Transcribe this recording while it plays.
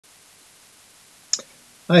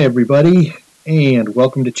Hi everybody, and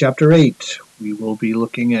welcome to Chapter 8. We will be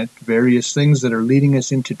looking at various things that are leading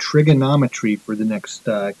us into trigonometry for the next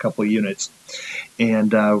couple of units.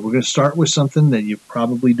 And we're going to start with something that you've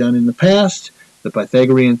probably done in the past, the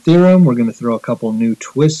Pythagorean Theorem. We're going to throw a couple new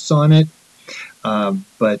twists on it,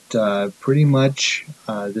 but pretty much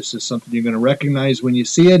this is something you're going to recognize when you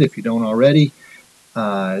see it, if you don't already.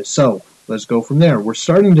 So let's go from there. We're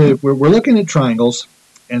looking at triangles,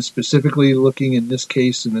 and specifically looking in this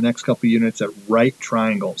case in the next couple units at right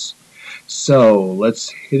triangles. So let's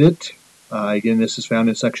hit it. Again, this is found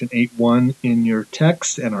in section 8.1 in your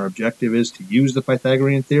text, and our objective is to use the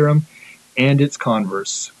Pythagorean theorem and its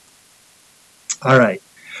converse. Alright,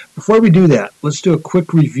 before we do that, let's do a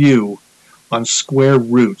quick review on square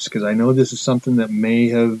roots, because I know this is something that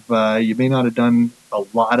you may not have done a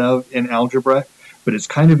lot of in algebra, but it's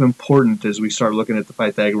kind of important as we start looking at the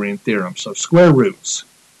Pythagorean theorem. So square roots.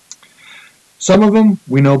 Some of them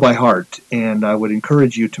we know by heart, and I would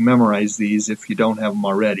encourage you to memorize these if you don't have them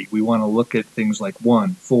already. We want to look at things like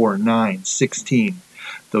 1, 4, 9, 16.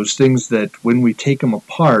 Those things that when we take them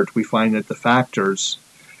apart, we find that the factors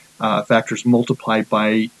multiply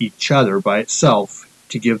by each other, by itself,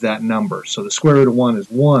 to give that number. So the square root of 1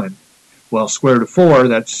 is 1. Well, square root of 4,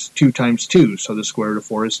 that's 2 times 2, so the square root of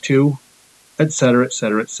 4 is 2, etc.,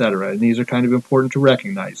 etc., etc. And these are kind of important to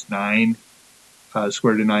recognize. 9.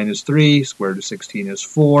 Square root of 9 is 3, square root of 16 is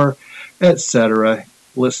 4, etc.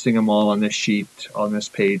 Listing them all on this sheet, on this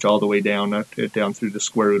page, all the way down through the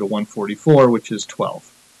square root of 144, which is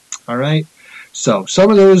 12. All right? So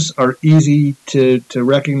some of those are easy to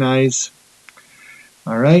recognize.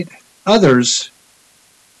 All right? Others,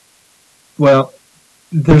 well,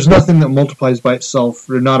 there's nothing that multiplies by itself,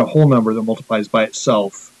 or not a whole number that multiplies by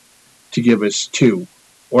itself to give us 2.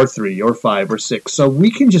 Or 3, or 5, or 6. So we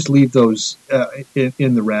can just leave those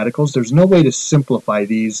in the radicals. There's no way to simplify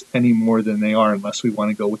these any more than they are unless we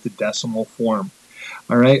want to go with the decimal form.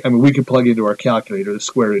 All right? I mean, we could plug into our calculator the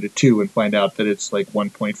square root of 2 and find out that it's like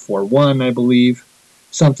 1.41, I believe.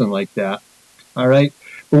 Something like that. All right?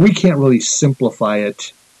 But we can't really simplify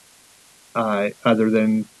it other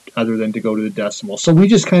than to go to the decimal. So we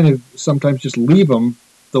just kind of sometimes just leave them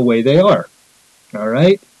the way they are. All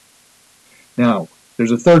right? Now, there's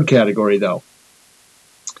a third category, though.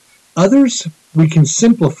 Others we can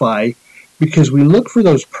simplify because we look for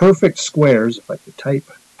those perfect squares, if I could type,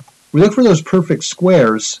 we look for those perfect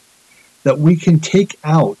squares that we can take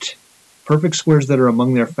out, perfect squares that are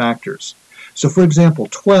among their factors. So, for example,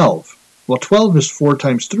 12. Well, 12 is 4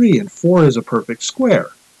 times 3, and 4 is a perfect square.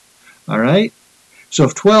 All right? So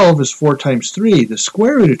if 12 is 4 times 3, the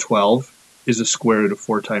square root of 12 is the square root of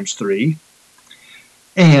 4 times 3.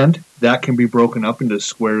 And that can be broken up into the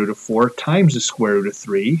square root of 4 times the square root of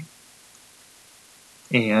 3.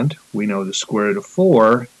 And we know the square root of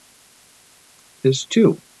 4 is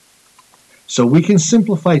 2. So we can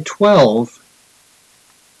simplify 12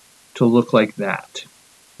 to look like that.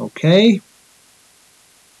 Okay?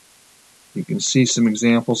 You can see some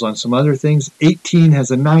examples on some other things. 18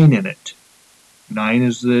 has a 9 in it. 9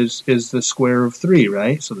 is the square of 3,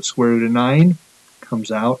 right? So the square root of 9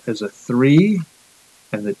 comes out as a 3.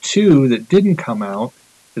 And the 2 that didn't come out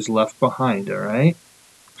is left behind, all right?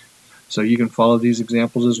 So you can follow these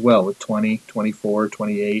examples as well with 20, 24,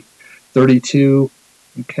 28, 32.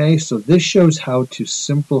 Okay, so this shows how to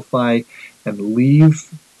simplify and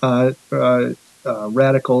leave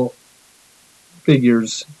radical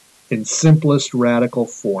figures in simplest radical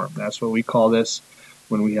form. That's what we call this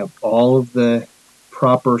when we have all of the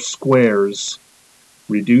proper squares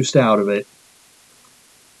reduced out of it,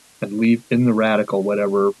 and leave in the radical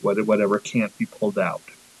whatever can't be pulled out.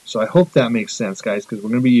 So I hope that makes sense, guys, because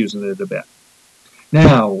we're going to be using it a bit.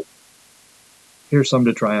 Now, here's some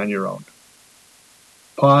to try on your own.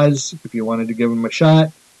 Pause if you wanted to give them a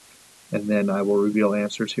shot, and then I will reveal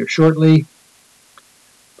answers here shortly.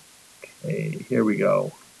 Okay, here we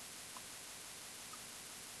go.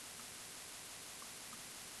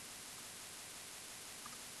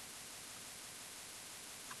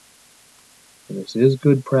 This is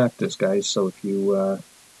good practice, guys, so if you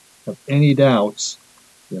have any doubts,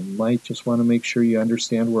 you might just want to make sure you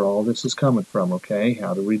understand where all this is coming from, okay?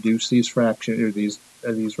 How to reduce these fractions, or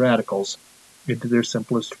these radicals into their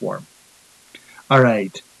simplest form. All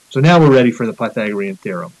right, so now we're ready for the Pythagorean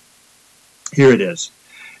theorem. Here it is.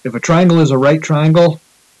 If a triangle is a right triangle,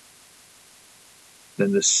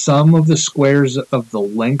 then the sum of the squares of the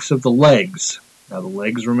lengths of the legs, now the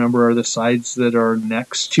legs, remember, are the sides that are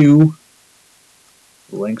next to.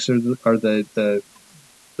 The lengths are the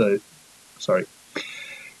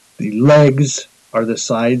legs are the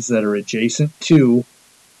sides that are adjacent to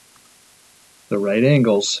the right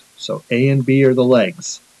angles. So A and B are the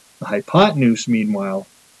legs. The hypotenuse, meanwhile,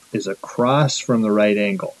 is across from the right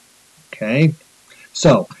angle. Okay?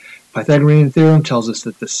 So, Pythagorean theorem tells us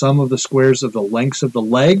that the sum of the squares of the lengths of the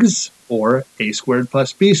legs, or a squared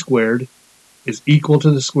plus b squared, is equal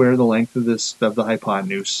to the square of the length of the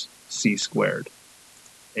hypotenuse, c squared.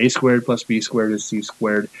 A squared plus b squared is c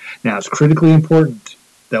squared. Now, it's critically important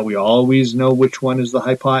that we always know which one is the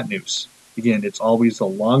hypotenuse. Again, it's always the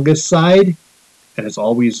longest side, and it's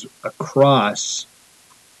always across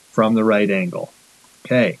from the right angle.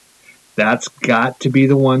 Okay, that's got to be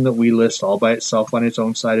the one that we list all by itself on its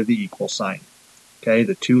own side of the equal sign. Okay,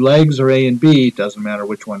 the two legs are A and B, doesn't matter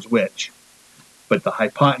which one's which. But the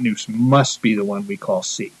hypotenuse must be the one we call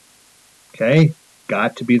C. Okay,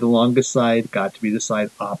 got to be the longest side, got to be the side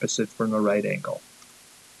opposite from the right angle.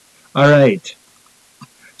 All right,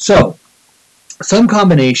 so some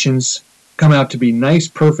combinations come out to be nice,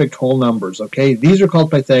 perfect whole numbers. Okay, these are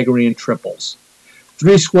called Pythagorean triples.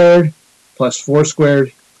 3 squared plus 4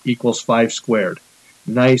 squared equals 5 squared.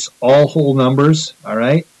 Nice all whole numbers, all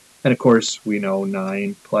right? And of course, we know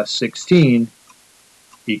 9 plus 16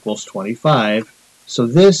 equals 25. So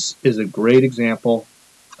this is a great example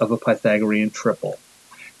of a Pythagorean triple.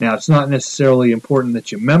 Now, it's not necessarily important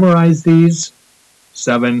that you memorize these.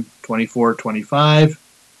 7, 24, 25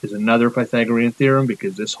 is another Pythagorean theorem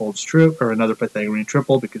because this holds true, or another Pythagorean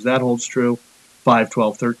triple because that holds true. 5,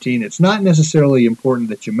 12, 13. It's not necessarily important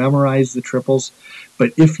that you memorize the triples,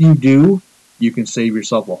 but if you do, you can save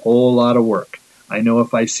yourself a whole lot of work. I know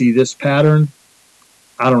if I see this pattern,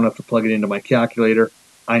 I don't have to plug it into my calculator.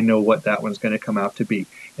 I know what that one's going to come out to be.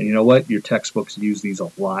 And you know what? Your textbooks use these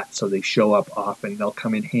a lot, so they show up often. They'll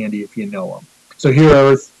come in handy if you know them. So here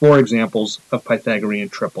are 4 examples of Pythagorean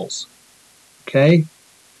triples. Okay?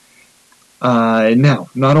 Now,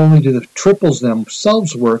 not only do the triples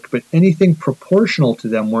themselves work, but anything proportional to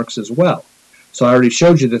them works as well. So I already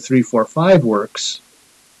showed you the 3, 4, 5 works,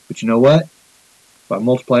 but you know what? If I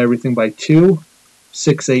multiply everything by 2,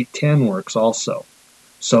 6, 8, 10 works also.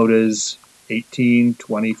 So does 18,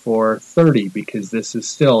 24, 30, because this is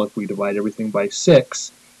still, if we divide everything by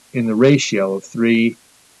 6, in the ratio of 3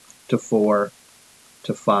 to 4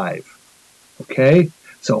 to 5. Okay?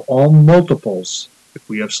 So all multiples, if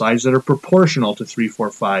we have sides that are proportional to 3,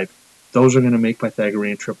 4, 5, those are going to make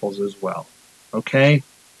Pythagorean triples as well. Okay?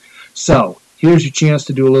 So, here's your chance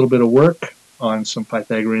to do a little bit of work on some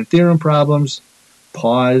Pythagorean theorem problems.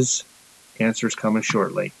 Pause. Answers coming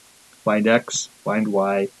shortly. Find x, find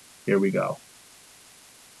y. Here we go.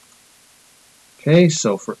 Okay,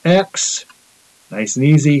 so for x, nice and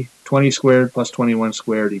easy. 20 squared plus 21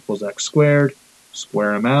 squared equals x squared.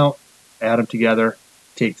 Square them out. Add them together.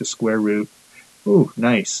 Take the square root. Ooh,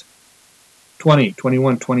 nice. 20,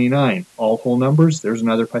 21, 29, all whole numbers. There's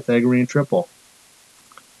another Pythagorean triple.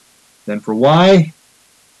 Then for y,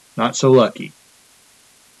 not so lucky.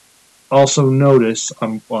 Also notice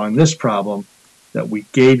on this problem that we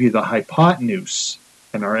gave you the hypotenuse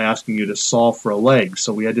and are asking you to solve for a leg.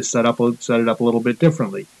 So we had to set it up a little bit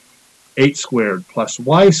differently. 8 squared plus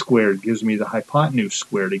y squared gives me the hypotenuse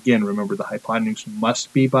squared. Again, remember the hypotenuse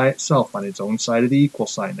must be by itself on its own side of the equal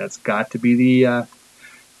sign. That's got to be the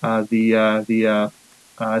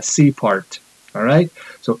C part. All right.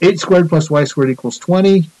 So 8 squared plus y squared equals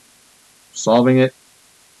 20. Solving it.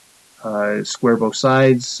 Square both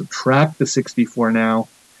sides. Subtract the 64 now.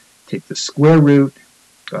 Take the square root.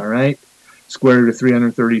 All right. Square root of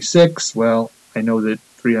 336. Well, I know that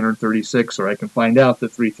 336, or I can find out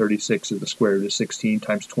that 336 is the square root of 16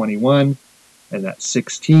 times 21, and that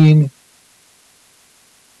 16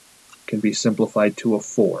 can be simplified to a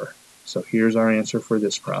 4. So here's our answer for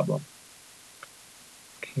this problem.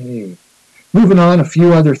 Okay, moving on, a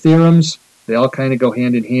few other theorems. They all kind of go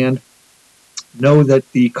hand in hand. Know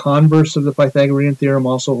that the converse of the Pythagorean theorem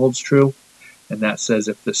also holds true, and that says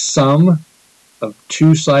if the sum of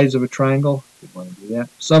two sides of a triangle,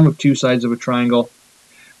 sum of two sides of a triangle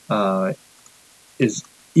is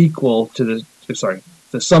equal to the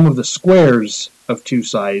sum of the squares of two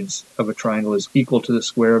sides of a triangle is equal to the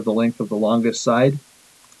square of the length of the longest side,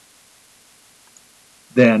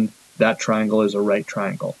 then that triangle is a right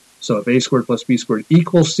triangle. So if a squared plus b squared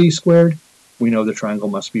equals c squared, we know the triangle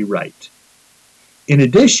must be right. In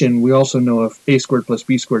addition, we also know if a squared plus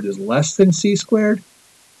b squared is less than c squared,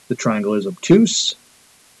 the triangle is obtuse.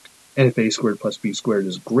 And if a squared plus b squared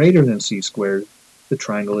is greater than c squared, the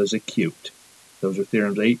triangle is acute. Those are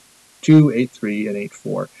theorems 8.2, 8.3, and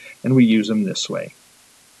 8.4, and we use them this way.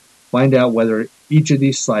 Find out whether each of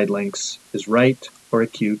these side lengths is right, or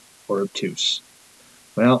acute, or obtuse.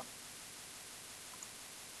 Well,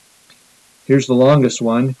 here's the longest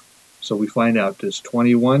one. So we find out, does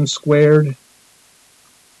 21 squared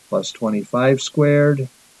plus 25 squared,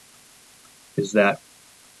 is that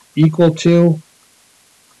equal to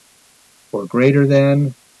or greater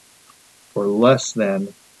than or less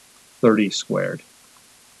than 30 squared?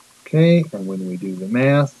 Okay, and when we do the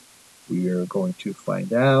math, we are going to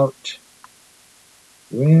find out,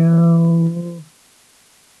 well,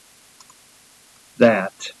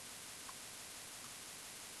 that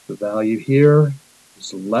the value here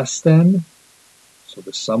is less than, so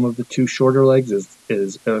the sum of the two shorter legs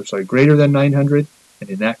is greater than 900, and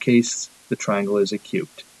in that case, the triangle is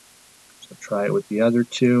acute. So try it with the other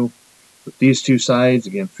two. With these two sides,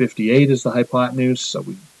 again, 58 is the hypotenuse, so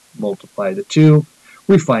we multiply the two.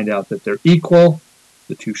 We find out that they're equal.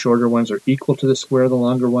 The two shorter ones are equal to the square of the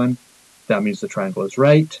longer one. That means the triangle is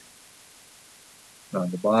right. And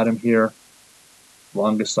on the bottom here,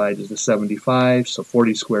 longest side is the 75, so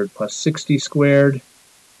 40 squared plus 60 squared.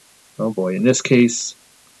 Oh boy, in this case,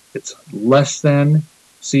 it's less than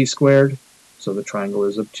c squared, so the triangle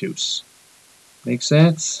is obtuse. Make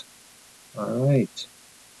sense? All right,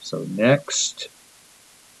 so next,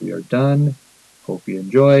 we are done. Hope you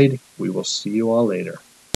enjoyed. We will see you all later.